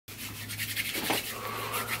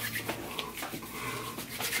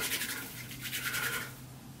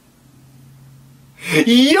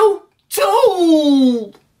YouTube!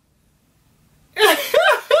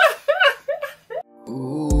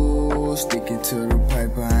 Ooh, sticking to the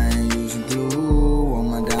paper, I ain't using glue. On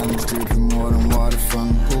my diamonds dripping more than water from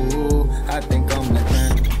the pool. I think I'm like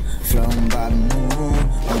that, floating by the moon.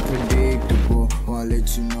 Unpredictable, won't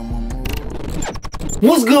let you know my mood.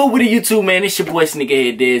 What's good with the YouTube, man? It's your boy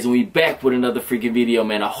Sneakahead Dez, and we back with another freaking video,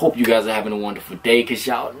 man. I hope you guys are having a wonderful day, cause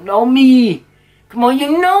y'all know me. Come on,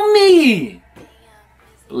 you know me.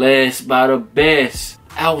 Blessed by the best.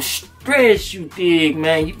 Outstretched, you dig,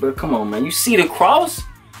 man. Bro, come on, man. You see the cross?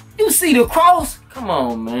 You see the cross? Come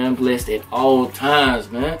on, man. Blessed at all times,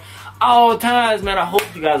 man. All times, man. I hope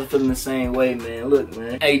you guys are feeling the same way, man. Look,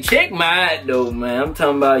 man. Hey, check my out, though, man. I'm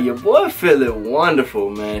talking about your boy feeling wonderful,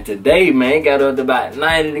 man. Today, man, got up to about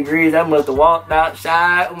 90 degrees. I must have walked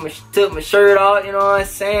outside, took my shirt off, you know what I'm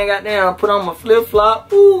saying? Got down, put on my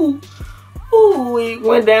flip-flop. Ooh. Ooh, we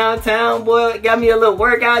went downtown, boy. Got me a little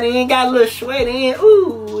workout in, got a little sweat in.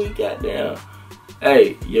 Ooh, we got down.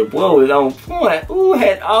 Hey, your boy was on point. Ooh,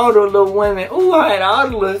 had all the little women. Ooh, I had all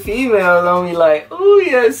the little females on me like, ooh,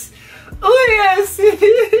 yes. Oh yes.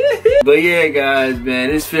 But yeah, guys, man,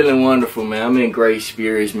 it's feeling wonderful, man. I'm in great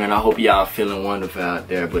spirits, man. I hope y'all feeling wonderful out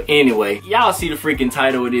there. But anyway, y'all see the freaking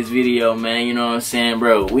title of this video, man. You know what I'm saying,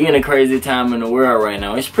 bro? We in a crazy time in the world right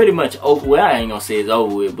now. It's pretty much over. Well, I ain't gonna say it's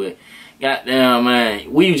over with, but goddamn,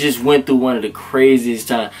 man, we just went through one of the craziest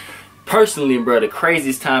times. Personally, bro, the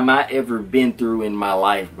craziest time I ever been through in my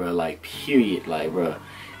life, bro. Like, period. Like, bro.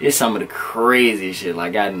 It's some of the craziest shit.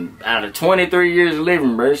 Like, out of 23 years of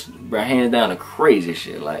living, bro, hands down the craziest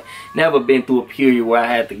shit. Like, never been through a period where I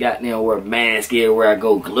had to goddamn wear a mask everywhere I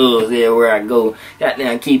go, gloves everywhere I go,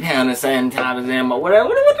 goddamn keep handling sanitizers ammo, whatever.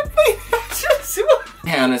 What the fuck?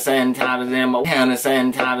 Pound of sanitizers ammo, pound of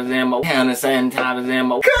sanitizers ammo, pound of sanitizers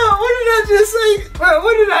ammo. God, what did I just say? Bro,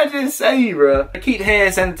 what did I just say, bro? Keep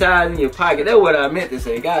hand sanitizer in your pocket. That's what I meant to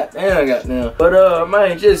say. Goddamn. But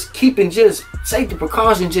man, just keeping just safety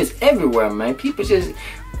precautions just everywhere, man. People just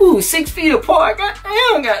 6 feet apart.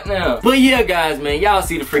 Goddamn. But yeah, guys, man, y'all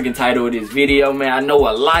see the freaking title of this video, man. I know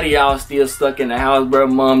a lot of y'all still stuck in the house, bro.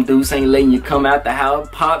 Mom Deuce ain't letting you come out the house.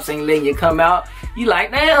 Pops ain't letting you come out. You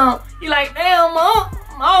like, damn, Mom.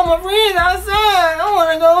 All my friends outside. I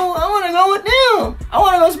wanna go with them. I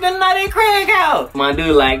wanna go spend the night at Craig house. My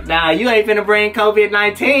dude like, nah, you ain't finna bring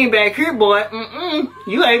COVID-19 back here, boy.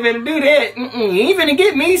 You ain't finna do that. You ain't finna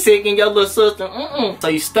get me sick and your little sister. So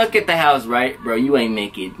you stuck at the house, right, bro? You ain't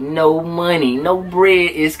making no money. No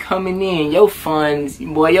bread is coming in. Your funds,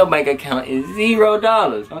 boy, your bank account is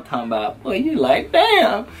 $0. I'm talking about, boy, you like,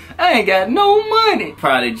 damn, I ain't got no money.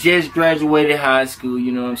 Probably just graduated high school,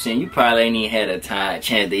 you know what I'm saying? You probably ain't even had a chance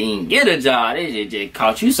to even get a job. This shit just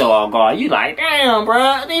caught you so off guard. You like, damn,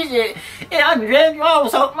 bro, this shit. Yeah, I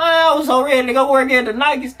was so ready to go work at the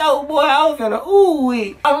Nike store, boy. I was finna,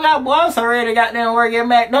 I'm not, boy. I was so ready to goddamn work at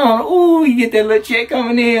McDonald's. Ooh, you get that little check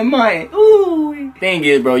coming in, man. Ooh. Thing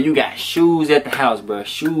is, bro, you got shoes at the house, bro.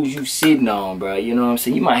 Shoes you sitting on, bro. You know what I'm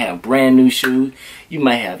saying? You might have brand new shoes. You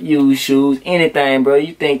might have used shoes. Anything, bro.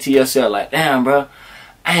 You think to yourself like, damn, bro,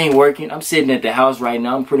 I ain't working. I'm sitting at the house right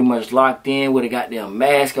now. I'm pretty much locked in with a goddamn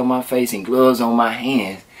mask on my face and gloves on my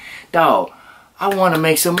hands. Dog, I want to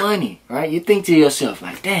make some money, right? You think to yourself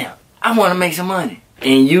like, damn, I want to make some money.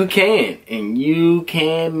 And you can. And you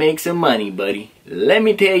can make some money, buddy. Let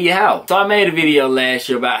me tell you how. So I made a video last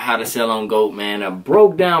year about how to sell on GOAT, man. A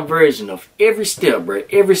broke down version of every step, bro.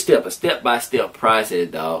 Every step, a step-by-step process,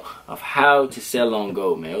 dog, of how to sell on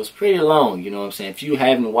GOAT, man. It was pretty long, you know what I'm saying? If you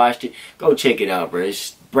haven't watched it, go check it out, bro.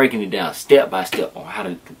 It's breaking it down step by step on how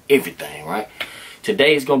to do everything, right?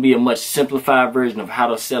 Today is going to be a much simplified version of how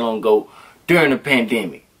to sell on GOAT during the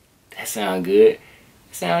pandemic. That sound good?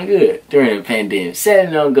 Sound good. During the pandemic.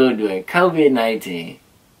 Selling on GOAT during COVID-19.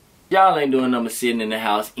 Y'all ain't doing nothing but sitting in the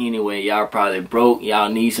house anyway. Y'all probably broke. Y'all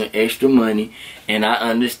need some extra money. And I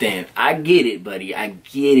understand. I get it, buddy. I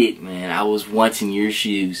get it, man. I was once in your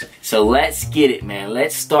shoes. So let's get it, man.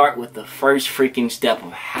 Let's start with the first freaking step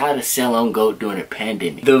of how to sell on GOAT during a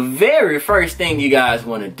pandemic. The very first thing you guys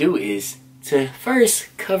want to do is to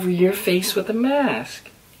first cover your face with a mask.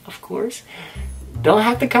 Of course. Don't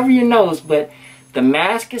have to cover your nose, but the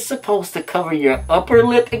mask is supposed to cover your upper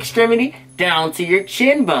lip extremity down to your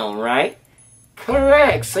chin bone, right?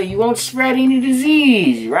 Correct, so you won't spread any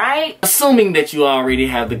disease, right? Assuming that you already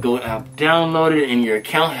have the GOAT app downloaded and your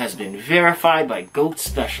account has been verified by GOAT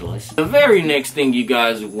specialists. The very next thing you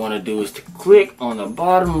guys want to do is to click on the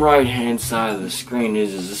bottom right hand side of the screen.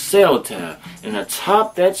 This is a sell tab. And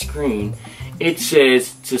atop that screen, it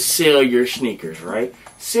says to sell your sneakers, right?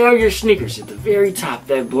 sell your sneakers at the very top,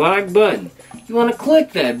 that black button. You want to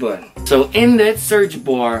click that button. So in that search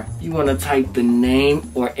bar, you want to type the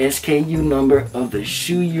name or SKU number of the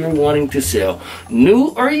shoe you're wanting to sell, new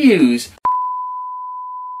or used.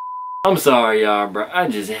 I'm sorry, y'all, bro. I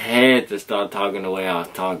just had to start talking the way I was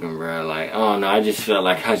talking, bro. Like, I don't know. I just felt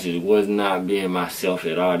like I just was not being myself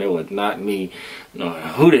at all. That was not me. No,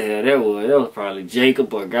 who the hell that was? That was probably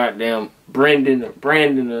Jacob or goddamn Brendan or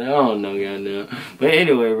Brandon or I don't know, goddamn. But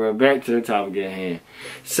anyway, bro, back to the topic at hand.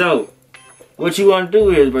 So, what you want to do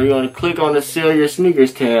is, bro, you want to click on the Sell Your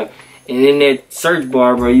Sneakers tab. And in that search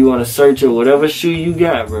bar, bro, you want to search up whatever shoe you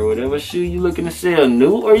got, bro. Whatever shoe you looking to sell,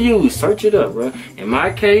 new or used. Search it up, bro. In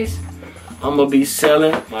my case, I'm going to be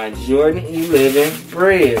selling my Jordan 11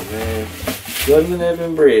 bread, man. Jordan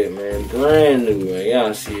 11 bread, man. Brand new, man.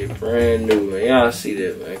 Y'all see it. Brand new, man. Y'all see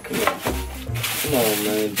that, man. Come on. Come on,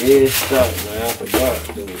 man. Dead stock, man. I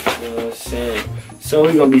forgot, dude. You know what I'm saying? So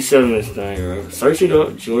we're going to be selling this thing, bro. Search it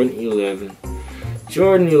up. Jordan 11.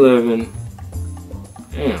 Jordan 11.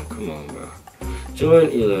 Damn, come on, bro. Jordan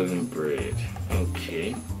 11 bread.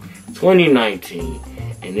 Okay. 2019.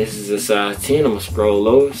 And this is a size 10. I'm going to scroll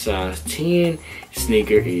lower. Size 10.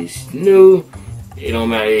 Sneaker is new. It don't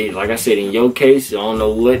matter. Like I said, in your case, I don't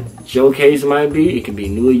know what your case might be. It can be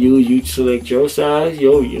new or used. You select your size.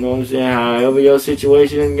 You know what I'm saying? However your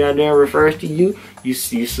situation goddamn refers to you, you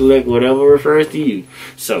select whatever refers to you.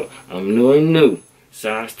 So, I'm new and new.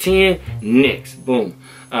 Size 10. Next. Boom.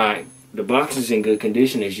 Alright. The box is in good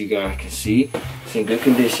condition, as you guys can see. It's in good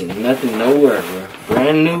condition. Nothing, nowhere, bro.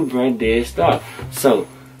 Brand new, brand dead stock. So,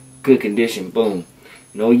 good condition. Boom.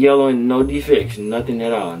 No yellow and no defects. Nothing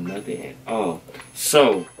at all. Nothing at all.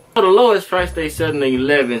 So, the lowest price they selling the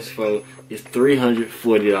 11s for is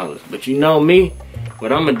 $340. But you know me,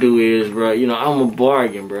 what I'm going to do is, bro, you know, I'm a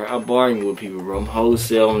bargain, bro. I bargain with people, bro. I'm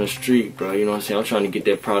wholesale on the street, bro. You know what I'm saying? I'm trying to get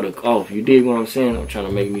that product off. You dig what I'm saying? I'm trying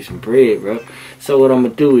to make me some bread, bro. So what I'm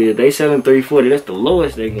going to do is, they selling $340. That's the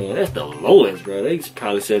lowest they going. That's the lowest, bro. They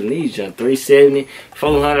probably selling these junk $370,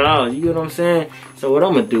 $400. You get what I'm saying? So what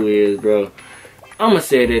I'm going to do is, bro, I'm going to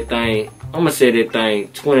sell that thing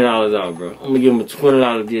 $20 off, bro. I'm going to give them a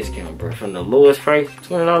 $20 discount, bro. From the lowest price,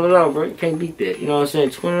 $20 off, bro. You can't beat that. You know what I'm saying?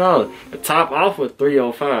 $20. The top offer,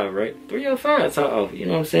 $305, right? $305 top offer. You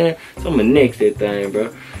know what I'm saying? So I'm going to next that thing,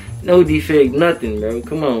 bro. No defect, nothing, bro.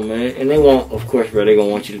 Come on, man. And they want, of course, bro, they going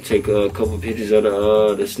to want you to take a couple pictures of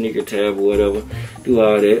the sneaker tab or whatever. Do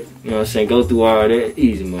all that. You know what I'm saying? Go through all that.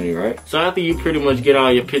 Easy money, right? So after you pretty much get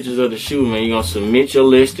all your pictures of the shoe, man, you're going to submit your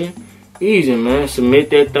listing. Easy, man.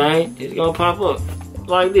 Submit that thing. It's gonna pop up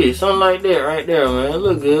like this, something like that, right there, man. It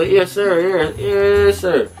look good. Yes, sir. Yes,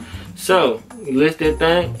 sir. So you list that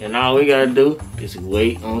thing, and all we gotta do is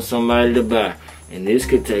wait on somebody to buy. And this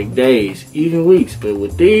could take days, even weeks. But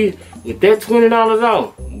with these, with that $20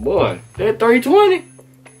 off, boy, that $320.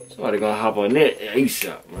 Somebody gonna hop on that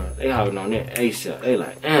ASAP, bro. They hopping on that ASAP. They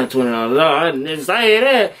like, damn, $20 off. I didn't say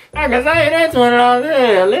that. I can say that $20.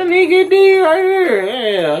 Yeah, let me get these right here.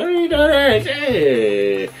 Yeah, let me do that.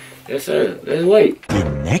 Yeah. Yes, sir. Let's wait. The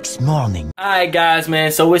next morning. Alright, guys,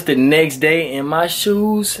 man. So it's the next day, and my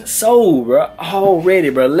shoes sold, bro.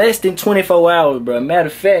 Already, bro. Less than 24 hours, bro. Matter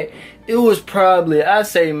of fact, it was probably, I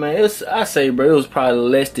say, bro, it was probably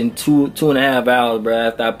less than two and a half hours, bro,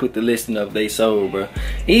 after I put the listing up, they sold, bro.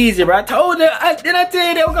 Easy, bro. I told them, did I tell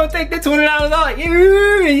you they were gonna take the $20 off?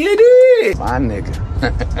 You did. My nigga.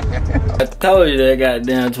 I told you that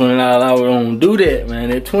goddamn $20 I was gonna do that, man.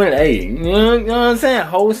 That 28, you know what I'm saying?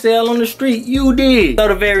 Wholesale on the street, you did. So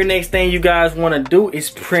the very next thing you guys wanna do is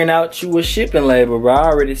print out you a shipping label, bro. I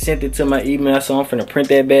already sent it to my email, so I'm finna print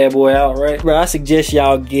that bad boy out, right? Bro, I suggest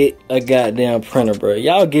y'all get a goddamn printer, bro.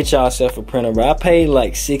 Y'all get y'allself a printer, bro. I paid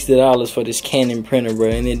like $60 for this Canon printer, bro,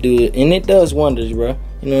 and it does wonders, bro.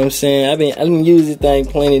 You know what I'm saying? I've been using this thing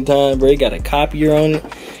plenty of times, bro. It got a copier on it.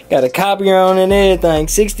 Got a copier on it and everything.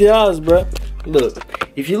 $60, bro. Look,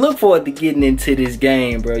 if you look forward to getting into this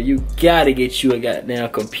game, bro, you gotta get you a goddamn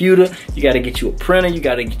computer. You gotta get you a printer. You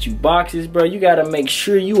gotta get you boxes, bro. You gotta make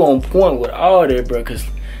sure you on point with all that, bro. Cause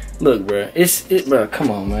look, bro, bro,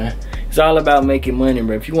 come on, man. It's all about making money,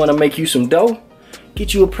 bro. If you wanna make you some dough,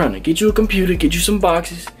 get you a printer, get you a computer, get you some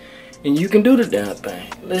boxes, and you can do the damn thing.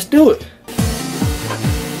 Let's do it.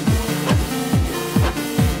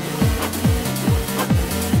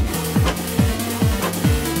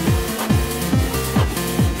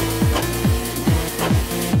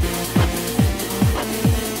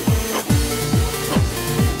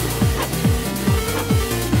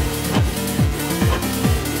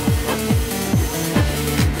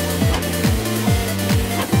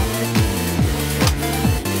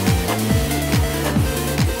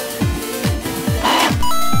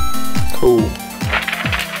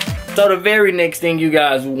 So the very next thing you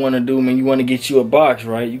guys want to do, man, you want to get you a box,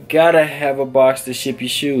 right? You gotta have a box to ship your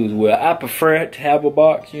shoes. Well, I prefer to have a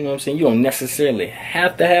box, you know what I'm saying? You don't necessarily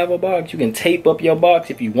have to have a box. You can tape up your box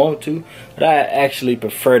if you want to, but I actually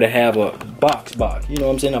prefer to have a box, you know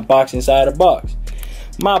what I'm saying? A box inside a box.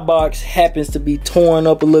 My box happens to be torn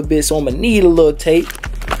up a little bit, so I'm gonna need a little tape.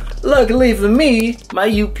 Luckily for me, my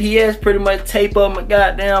UPS pretty much tape up my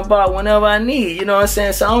goddamn box whenever I need, you know what I'm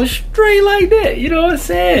saying? So I'm straight like that, you know what I'm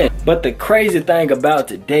saying? But the crazy thing about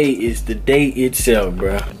today is the day itself,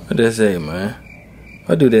 bro. What that say, man?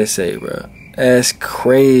 What do that say, bro? That's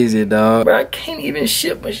crazy, dog. Bro, I can't even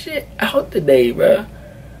ship my shit out today, bro.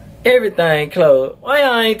 Everything closed. Why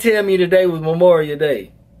y'all ain't tell me today was Memorial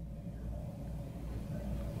Day?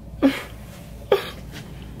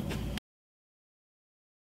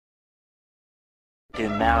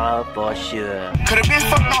 Tomorrow for sure. Could've been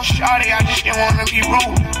fucking on shawty, I just didn't wanna be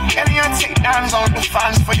rude. Ellie on takedowns on the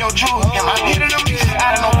fines for your jewels. Am I hitting them?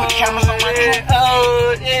 I don't know what cameras on my crew.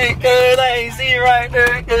 Oh, yeah, good. I ain't see you right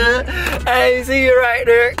there, good. I ain't see you right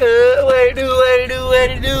there, good. What it do, what it do, what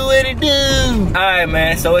it do, what it do. Alright,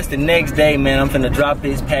 man, so it's the next day, man. I'm finna drop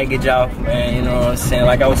this package off, man. You know what I'm saying?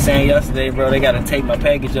 Like I was saying yesterday, bro, they gotta take my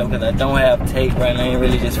package up because I don't have tape right now. I ain't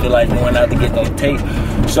really just feel like going out to get no tape.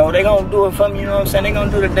 So they gonna do it for me, you know what I'm saying? They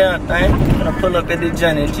gonna do the damn thing. I'm gonna pull up at the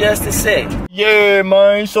journey in just a sec. Yeah,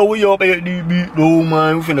 man, so we up at the beat, though,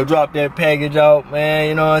 man. We finna drop that package out, man.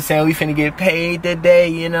 You know what I'm saying? We finna get paid today,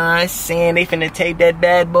 you know what I'm saying? They finna take that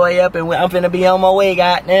bad boy up and I'm finna be on my way,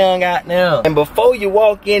 goddamn. And before you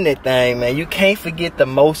walk in the thing, man, you can't forget the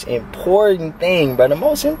most important thing, bro. The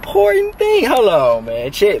most important thing. Hold on,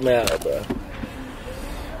 man. Check me out, bro.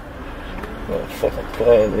 Oh, fucking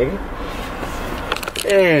play, nigga.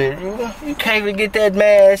 Yeah, you can't forget that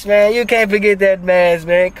mask, man. You can't forget that mask,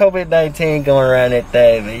 man. COVID-19 going around that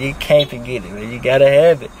thing, man. You can't forget it, man. You gotta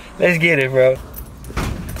have it. Let's get it, bro.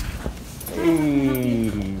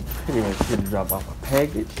 Hey, pretty much should drop off a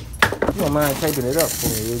package. You don't mind taping it up for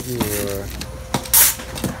me, would you?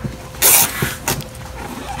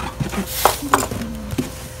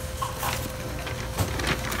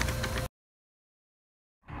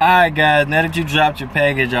 Alright guys, now that you dropped your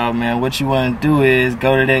package off, man, what you want to do is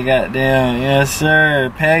go to that goddamn, yes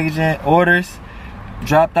sir, packaging orders,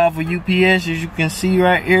 dropped off with UPS, as you can see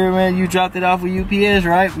right here, man. You dropped it off with UPS,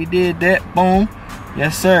 right? We did that, boom.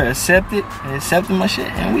 Yes sir, accepted my shit,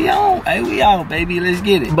 and we on. Hey, we out, baby, let's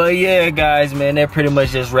get it. But yeah guys, man, that pretty much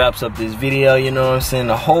just wraps up this video, you know what I'm saying?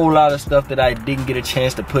 A whole lot of stuff that I didn't get a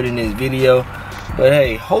chance to put in this video. But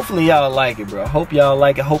hey, hopefully y'all like it, bro. Hope y'all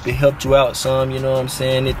like it. Hope it helped you out some, you know what I'm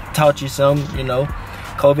saying? It taught you some, you know.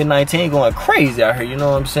 COVID-19 going crazy out here, you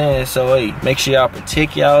know what I'm saying? So hey, make sure y'all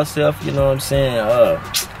protect y'allself, you know what I'm saying?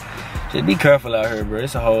 Just be careful out here, bro.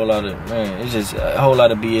 It's a whole lot of, man, it's just a whole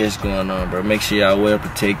lot of BS going on, bro. Make sure y'all well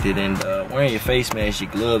protected and wearing your face mask,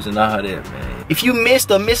 your gloves, and all that, man. If you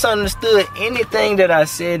missed or misunderstood anything that I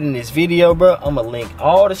said in this video, bro, I'm gonna link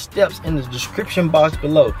all the steps in the description box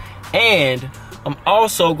below. And I'm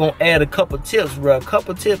also gonna add a couple tips, bro. A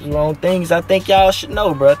couple tips on things I think y'all should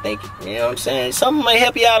know, bro. I think, you know what I'm saying? Something might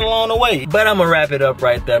help you out along the way. But I'm gonna wrap it up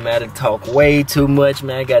right there, man. I talk way too much,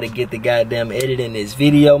 man. I gotta get the goddamn edit in this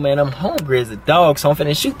video, man. I'm hungry as a dog, so I'm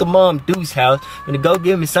finna shoot the Mom Deuce house. I'm finna go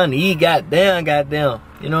give me something to eat, goddamn.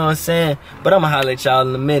 You know what I'm saying? But I'm gonna holler at y'all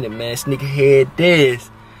in a minute, man. Sneakahead this.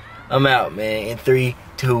 I'm out, man. In 3,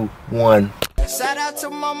 2, 1. Shout out to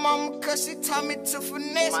my mama, cause she taught me to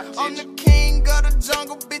finesse. I'm the king of the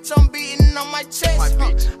jungle, bitch, I'm beating on my chest.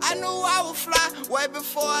 I knew I would fly way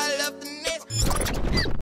before I left the nest.